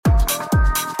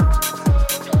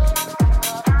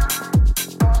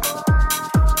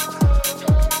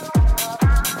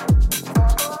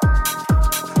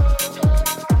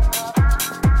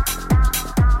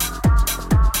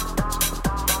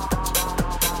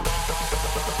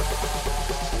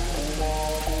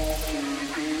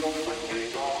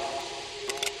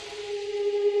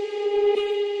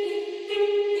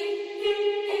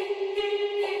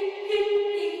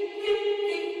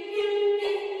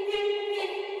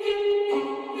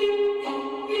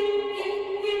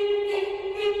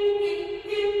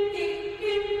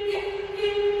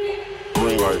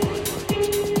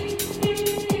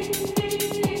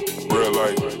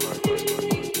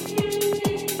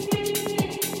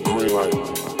Green light.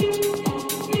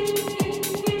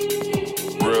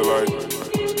 Red light.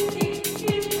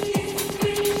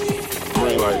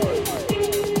 Green light.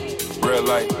 Red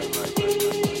light.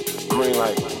 Green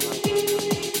light.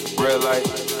 Red light.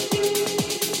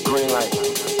 Green light.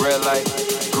 Red light.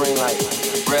 Green light.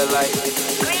 Red light.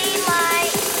 Green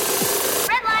light.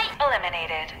 Red light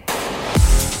eliminated.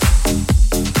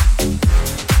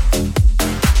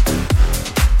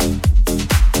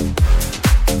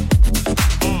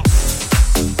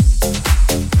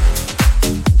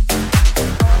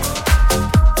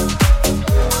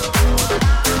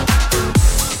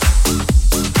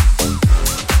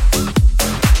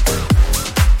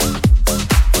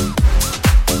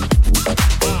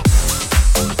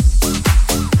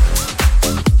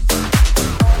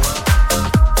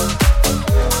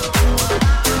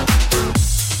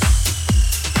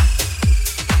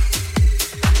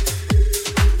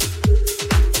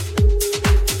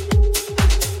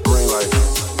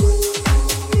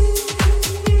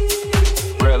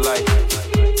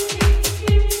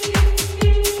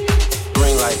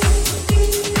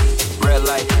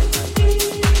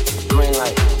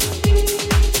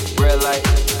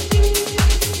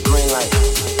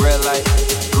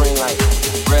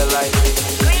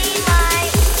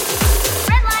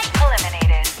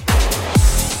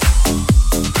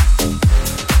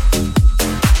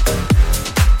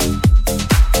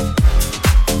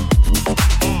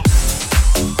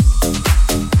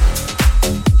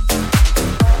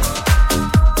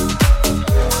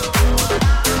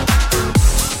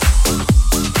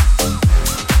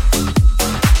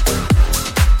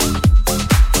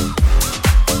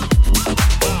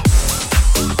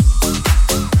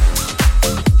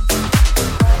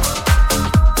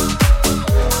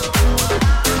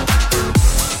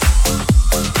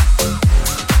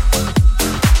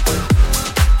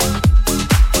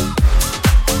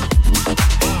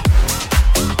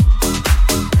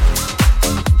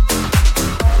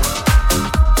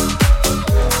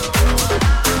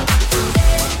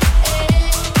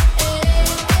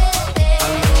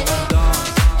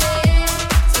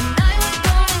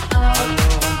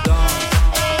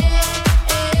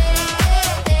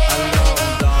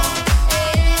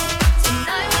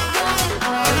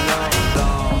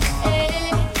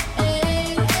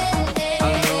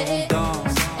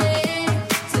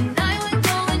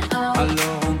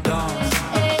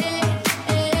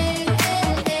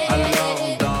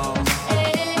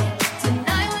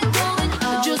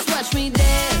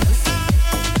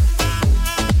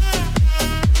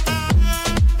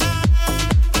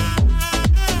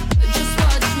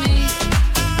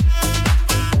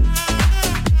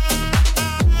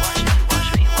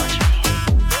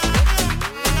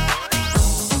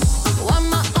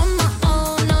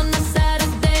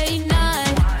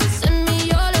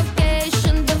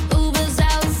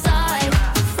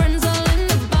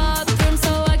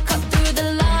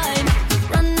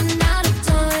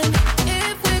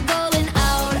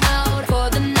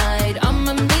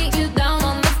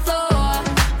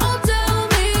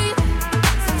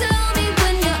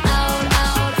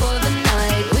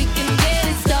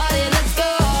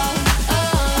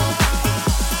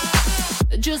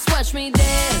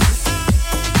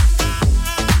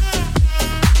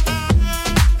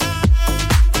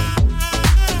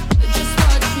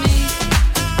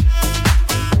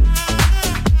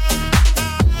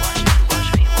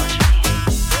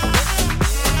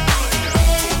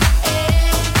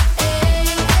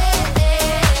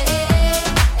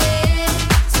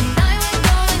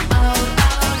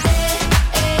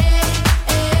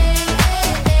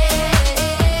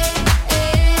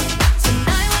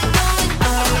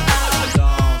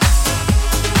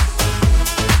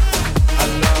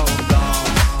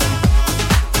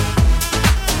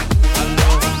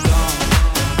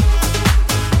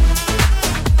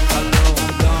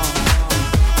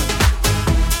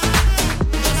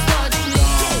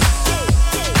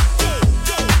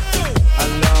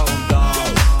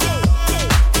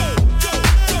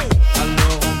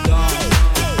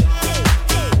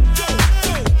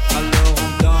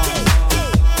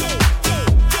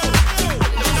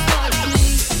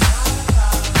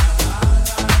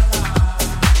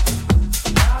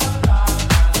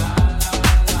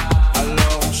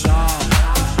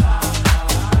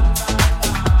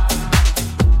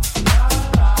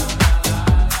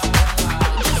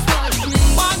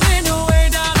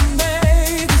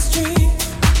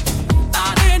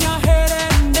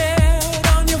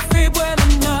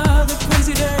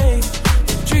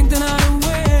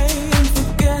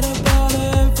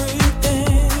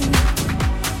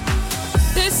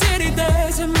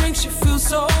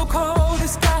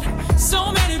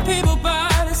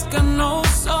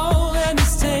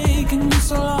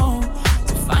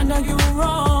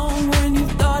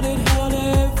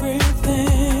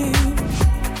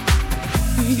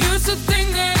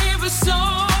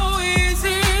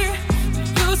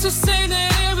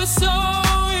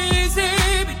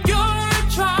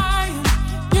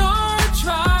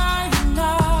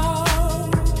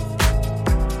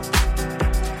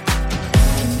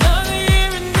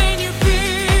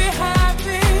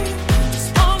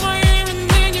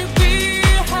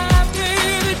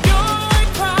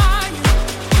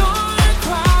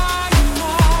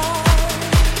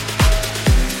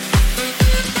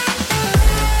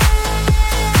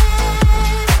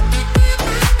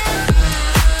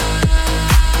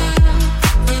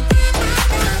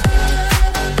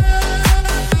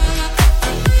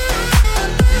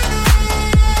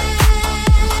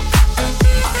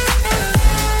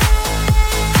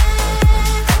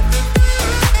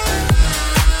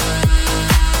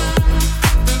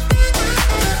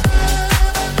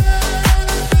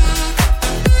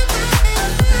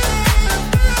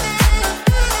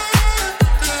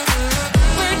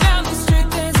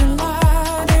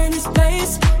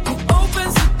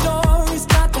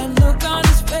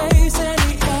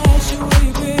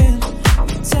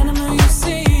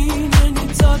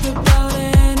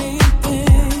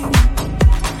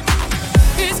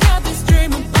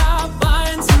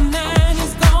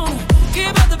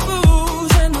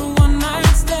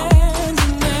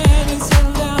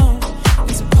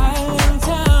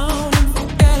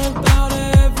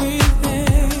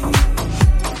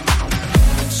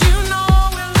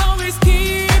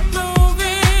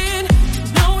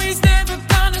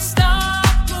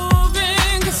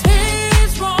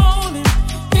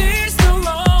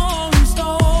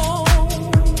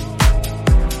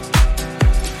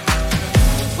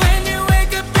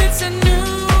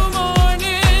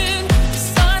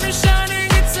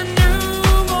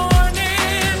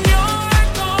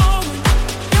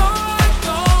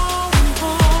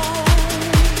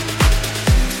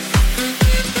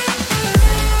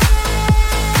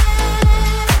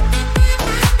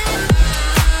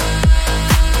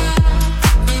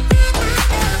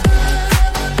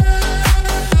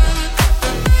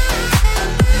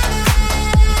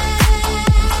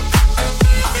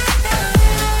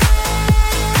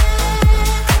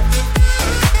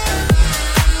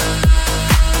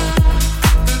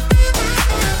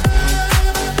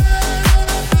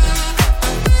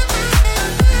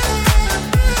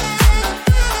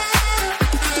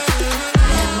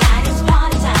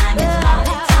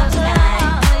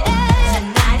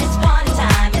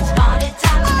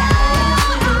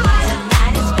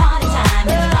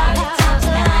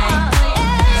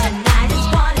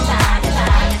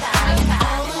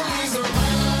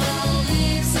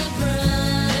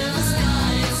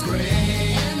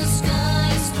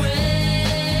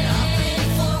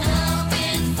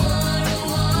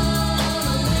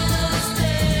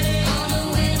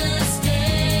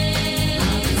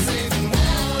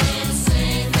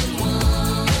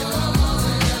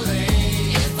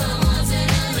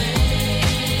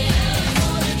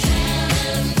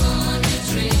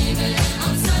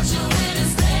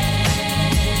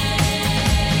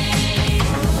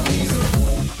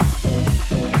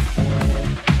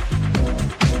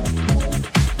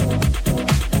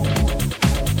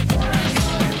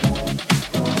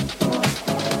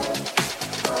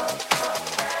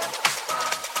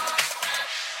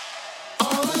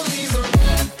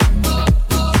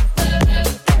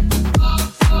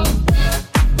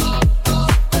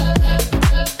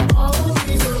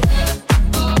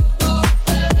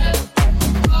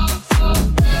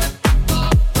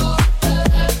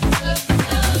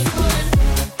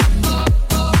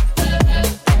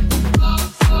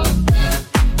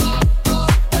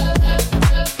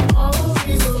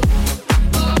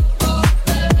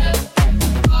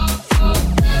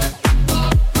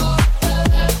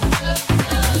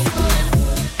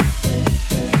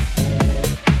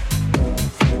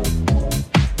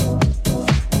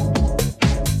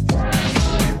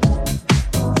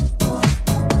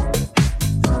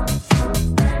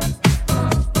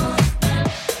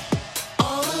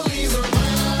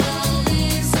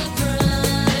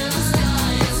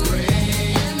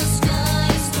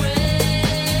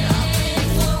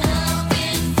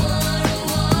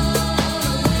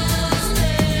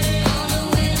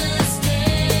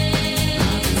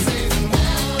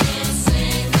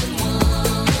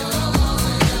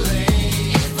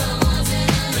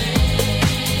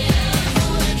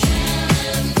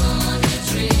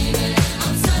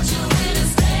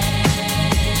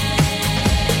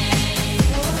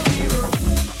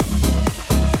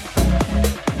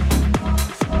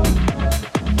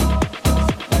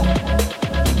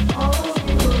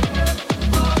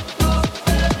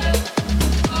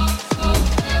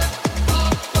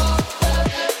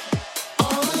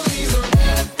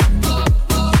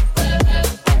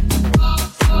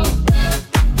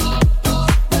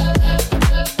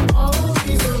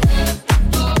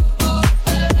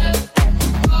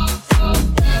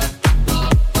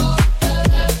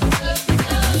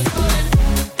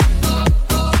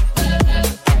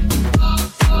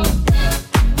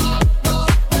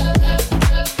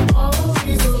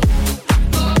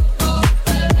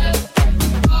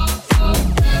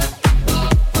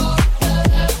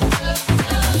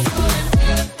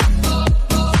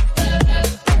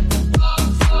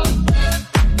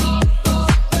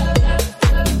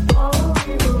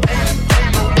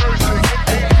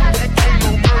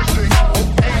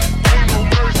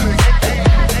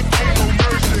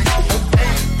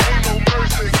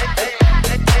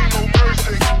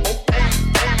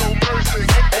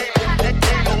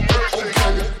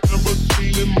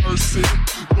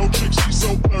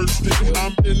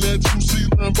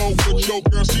 Lambo with your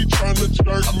girl, she tryna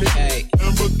jerk me.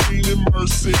 Lamborghini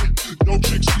Mercy, yo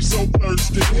chick, she so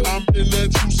thirsty. I'm in that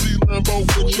juicy Lambo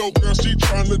with your girl, she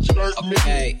tryna jerk me.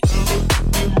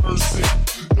 Lamborghini Mercy,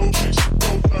 yo chick, she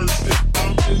so thirsty.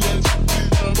 I'm in that juicy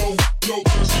Lambo, yo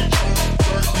girl, she tryna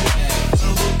jerk me.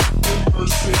 Lamborghini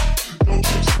Mercy, yo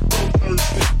chick, she so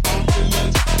thirsty. I'm in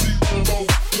that juicy Lambo,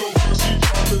 yo girl, she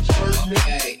tryna jerk me.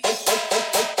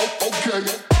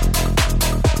 Okay.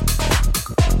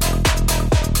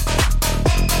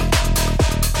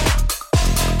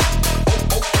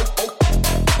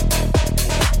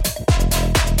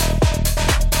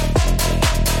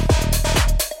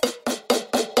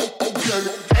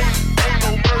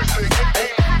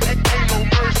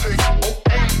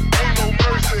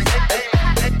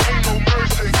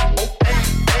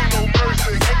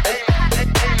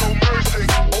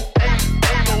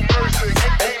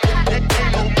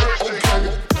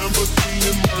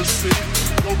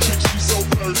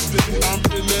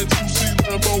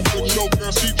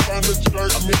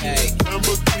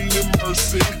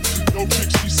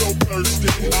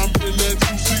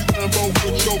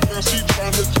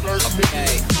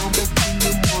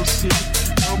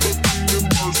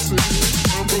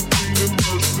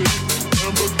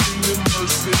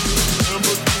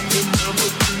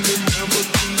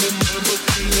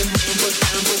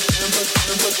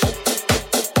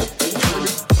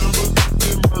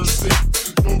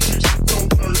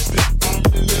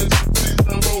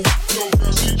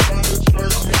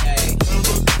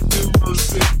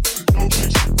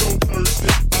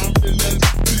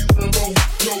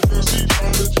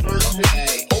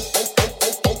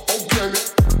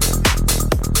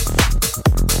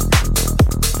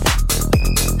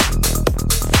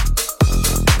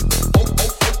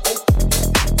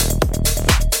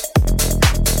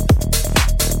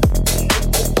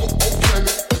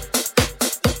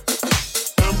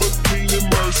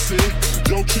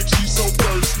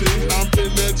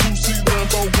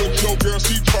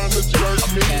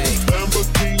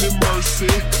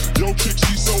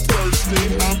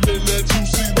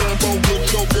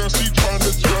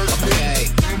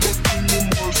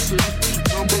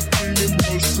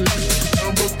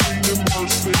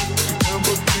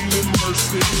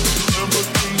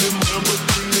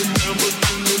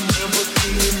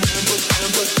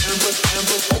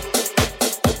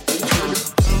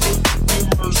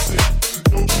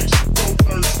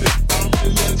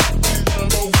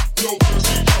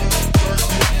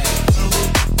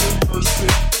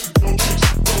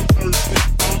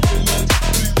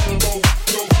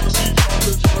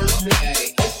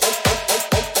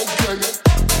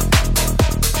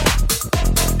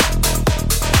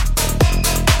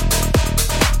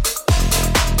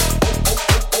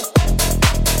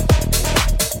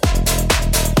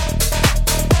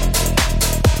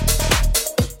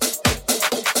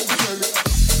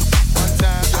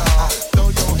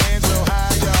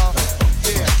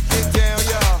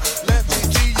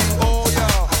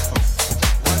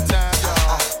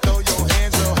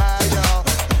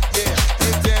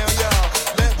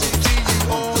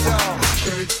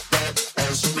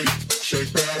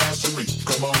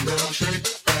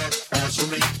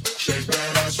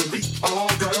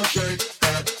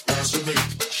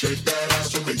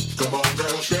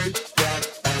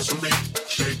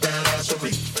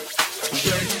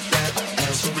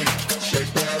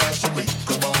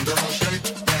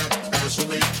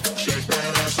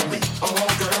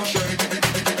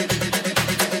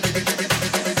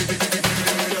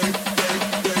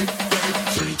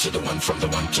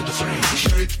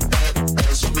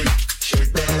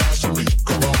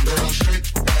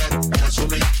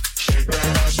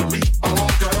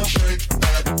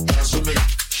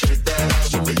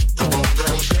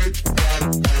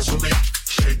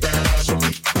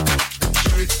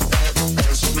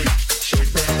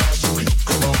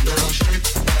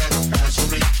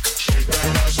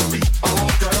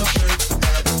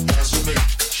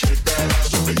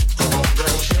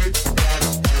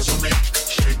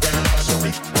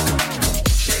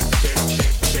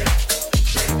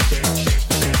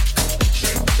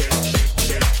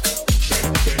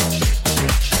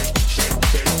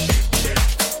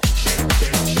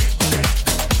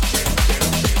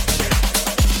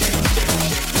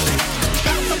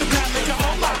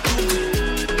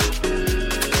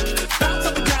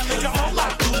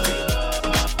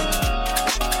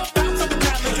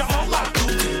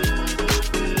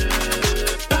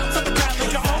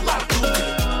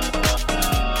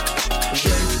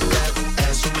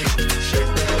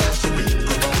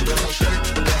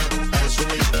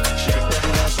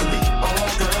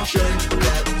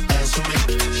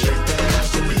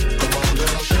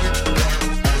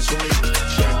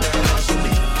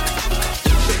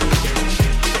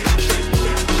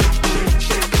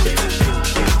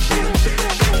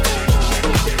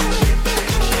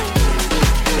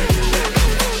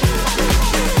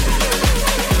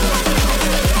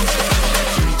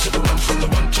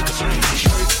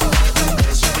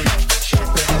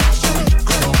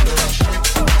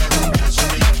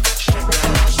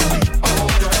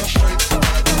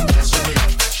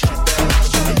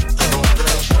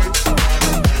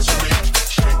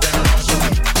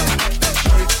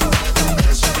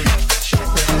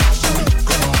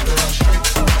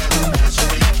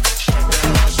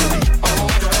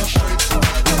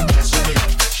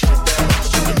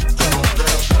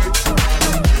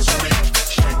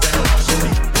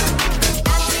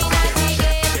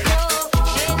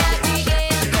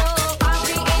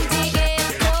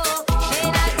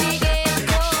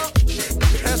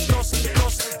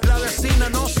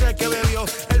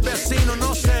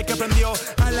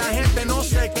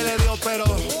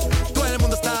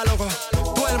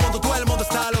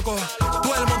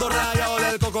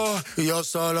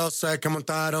 solo sé que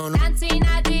montaron. Dancing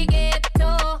at the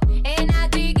ghetto, and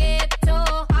at the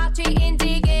ghetto, party in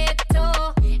the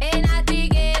ghetto, and at the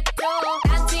ghetto.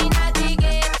 Dancing at the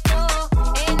ghetto,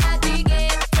 and at the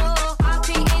ghetto,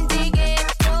 party in the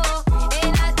ghetto,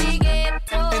 and at the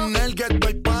ghetto. En el ghetto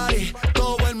hay party,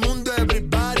 todo el mundo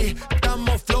everybody.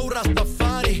 Estamos flow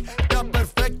Rastafari, está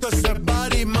perfecto ese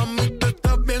body. Mami, tú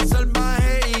estás bien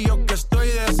salvaje y yo que estoy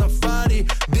de safari.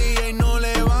 DJ no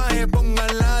le baje,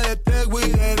 pónganla de Tego y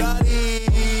de Daddy.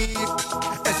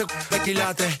 Ese de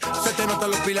quilate, se te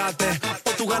notan los pilates.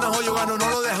 O tú ganas o yo gano, no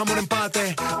lo dejamos en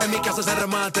empate. En mi casa se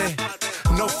remate.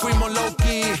 No fuimos low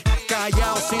key,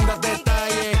 callados sin dar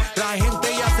detalles. La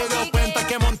gente ya se dio cuenta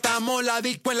que montamos la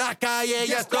disco en la calle.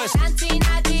 Y esto es Dancing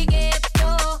at the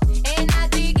ghetto, and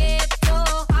at the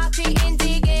ghetto, party in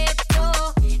the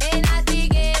ghetto, and at the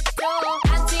ghetto.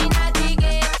 Dancing at the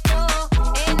ghetto,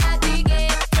 and at the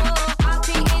ghetto,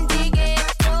 party in the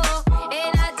ghetto,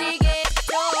 and at the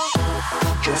ghetto.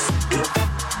 Just it,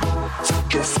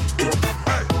 just it,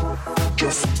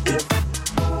 just it, just it,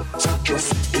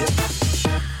 just it,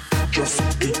 just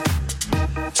it,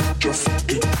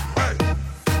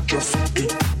 just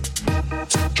it,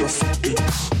 just it.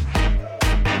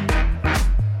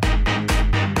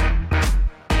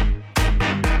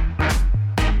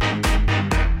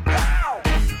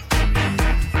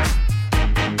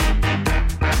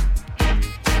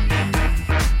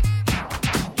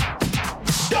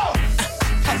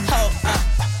 Hold up,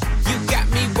 you got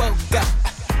me woke up.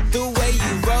 The way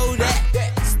you roll that,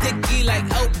 sticky like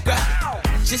okra.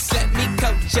 Just let me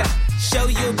coach ya, show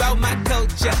you about my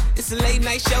culture. It's a late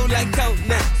night show like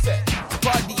Coconuts. The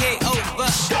party ain't over.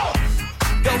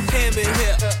 Go ham in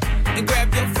here and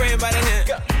grab your friend by the hand.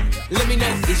 Let me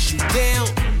know is you down.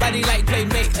 Body like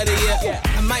playmate of the year.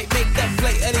 I might make that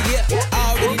play of the year.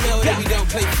 I already know that we don't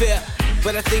play fair,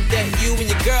 but I think that you and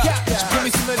your girl should give me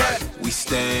some of that. We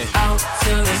stand out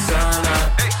till the sun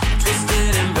up,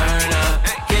 twisted and burn up.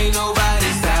 Can't nobody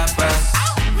stop us.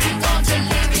 We gon'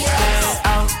 delirious.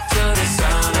 Out till the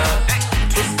sun up,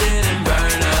 twisted and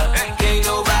burn up. Can't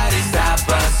nobody stop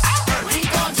us. We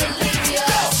gon'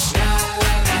 delirious.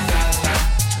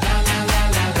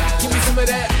 Give me some of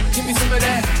that. Give me some of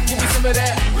that. Give me some of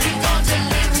that. We gon'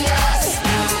 delirious.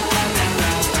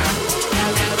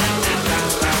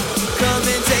 Come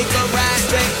and take a ride,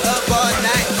 stay up all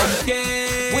night,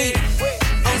 okay? We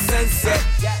on sunset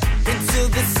until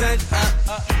the sun up.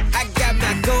 I got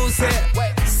my goals here,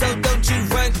 so don't you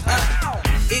run up.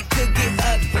 It could get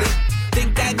ugly.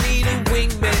 Think I need a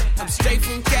wingman. I'm straight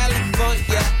from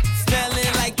California,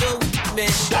 smelling like a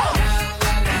man.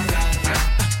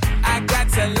 I got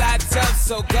to lot up,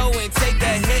 so go and take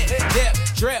a hit, dip,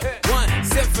 drip, one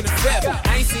sip for the fifth.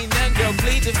 I ain't seen none, girl,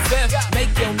 plead the fifth.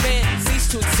 Make your man cease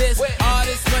to exist. All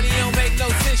this money don't make no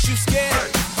sense. You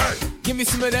scared? Give me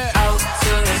some of that. Out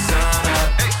till the sun up,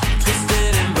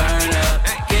 twisted and burn up.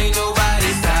 Can't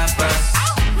nobody stop us.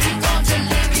 We gon'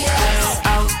 delirious.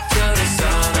 Out till the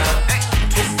sun up,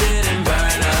 twisted and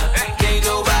burn up. Can't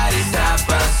nobody stop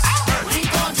us. We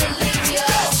gon'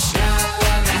 delirious.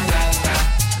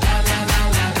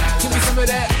 Give me some of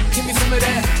that. Give me some of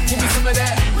that. Give me some of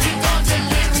that. We gon'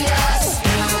 delirious.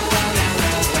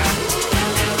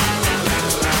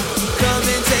 Come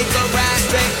and take a ride,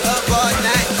 stay up all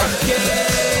night, okay?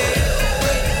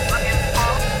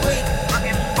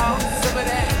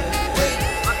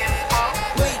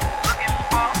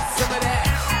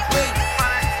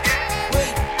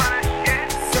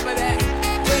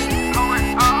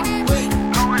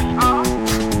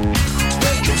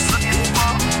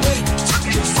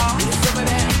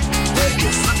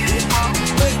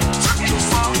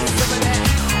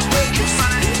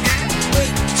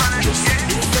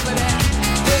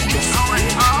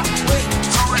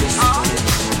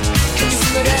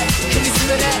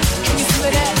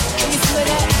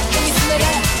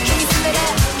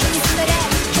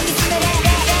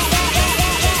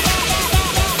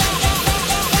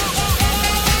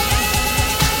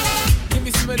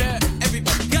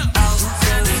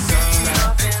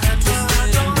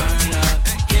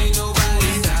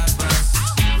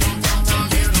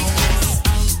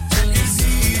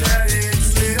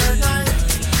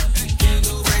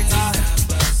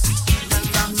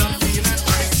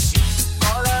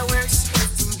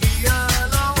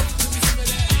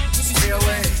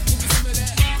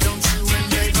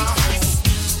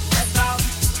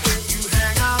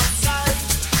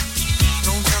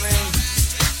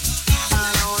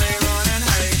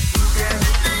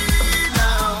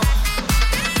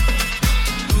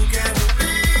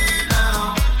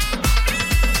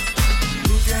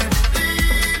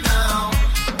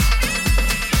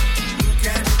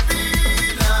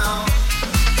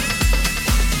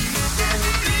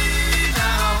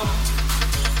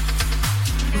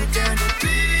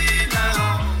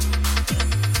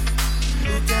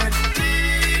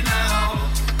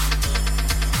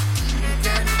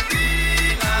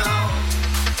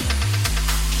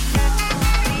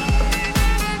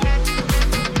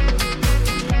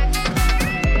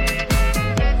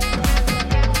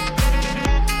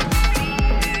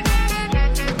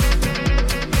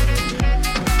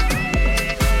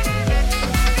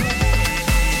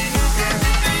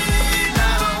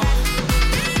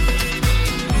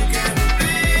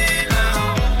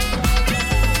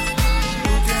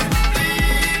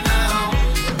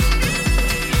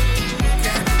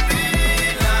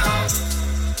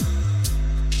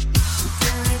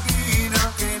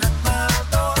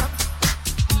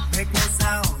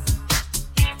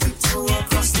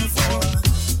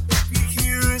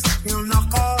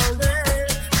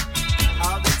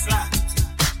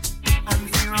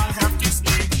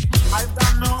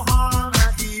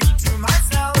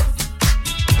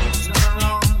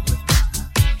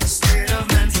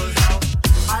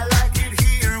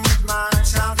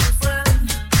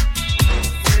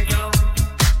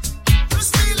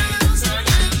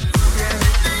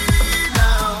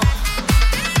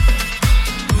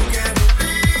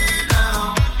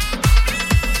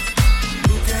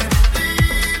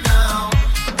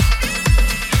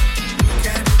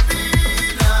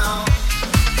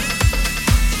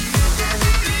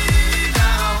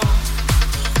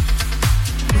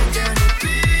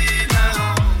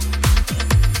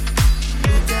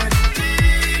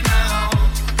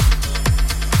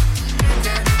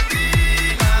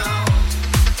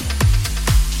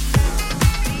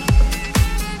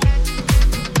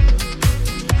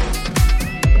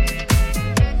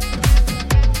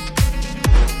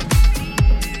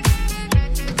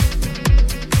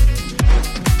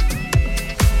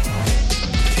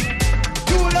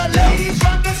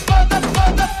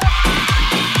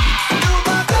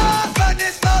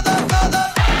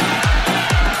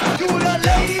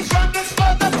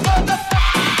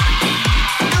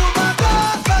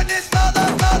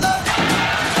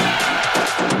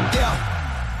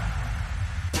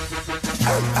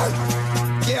 X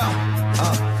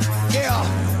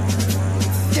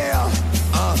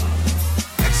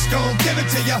gon' give it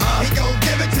to ya. He gon'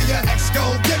 give it to ya. X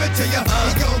gon' give it to ya.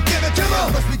 He gon' give it to ya.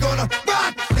 First we gonna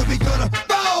rock, then we gonna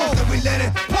roll, then we let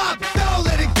it pop, don't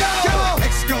let it go.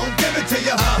 X gon' give it to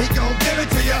ya. He gon' give it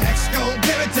to ya. X gon'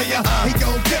 give it to ya. He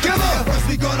gon' give it to ya. First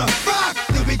we gonna rock,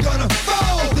 then we gonna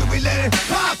roll, then we let it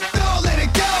pop, don't let it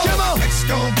go. X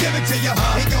gon' give it to ya.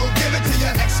 He gon' give it to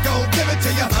ya. X gon' give it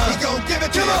to ya. He gon' give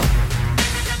it to ya.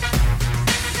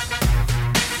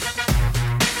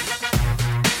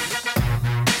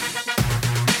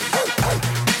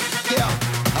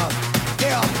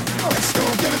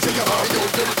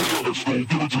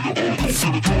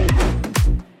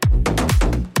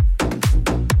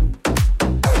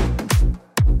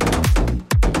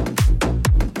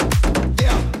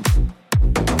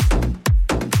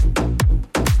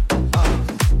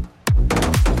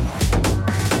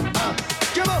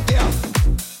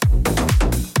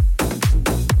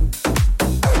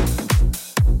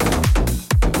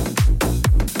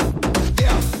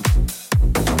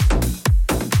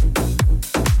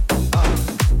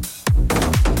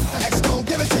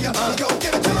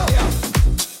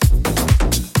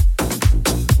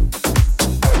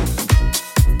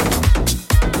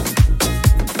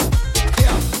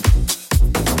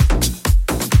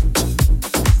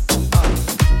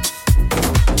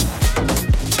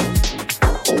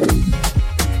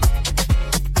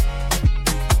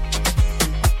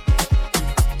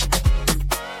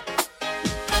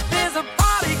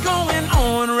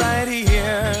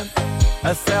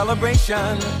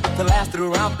 To last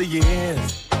throughout the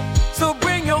years. So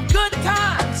bring your good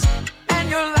times and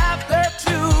your laughter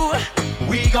too.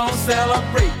 We gon'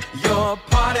 celebrate your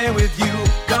party with you.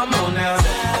 Come on now.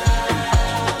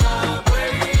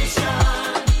 Celebration.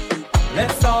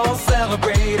 Let's all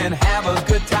celebrate and have a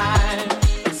good time.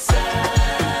 Celebration.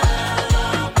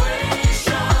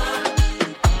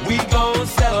 We gon'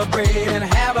 celebrate and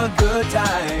have a good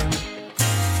time.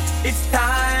 It's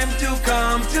time to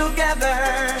come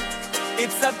together.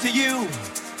 It's up to you.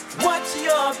 What's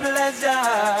your pleasure?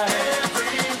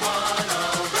 Everyone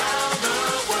around the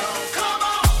world, come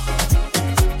on!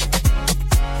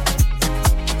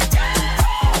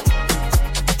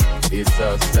 Yeah. It's a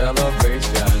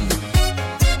celebration.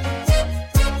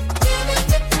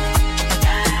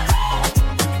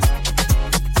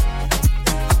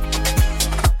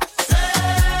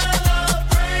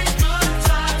 Celebrate good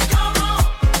times, come on!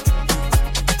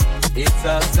 It's a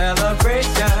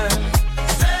celebration.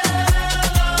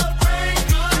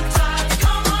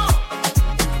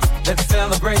 Let's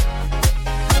celebrate.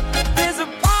 There's a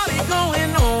party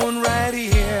going on right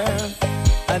here.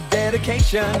 A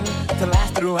dedication to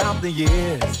last throughout the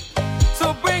years.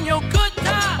 So bring your good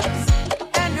times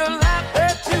and your laughter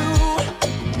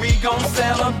too. We gon'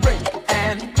 celebrate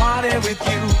and party with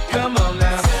you. Come on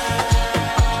now.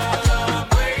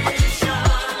 Celebration.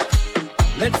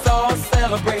 Let's all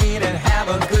celebrate and have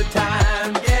a good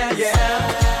time. Yeah,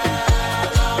 yeah.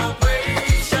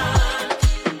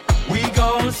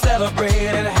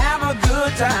 Celebrate and have a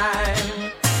good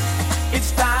time.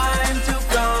 It's time to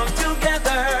come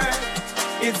together.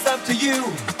 It's up to you.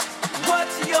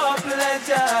 What's your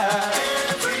pleasure?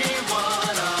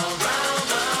 Everyone around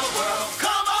the world,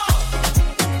 come on!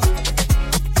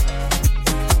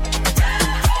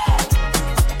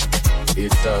 Yeah.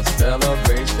 It's a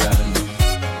celebration.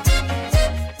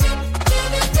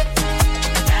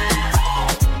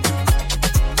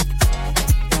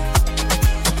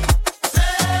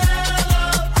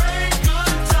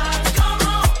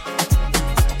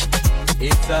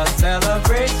 It's a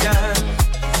celebration.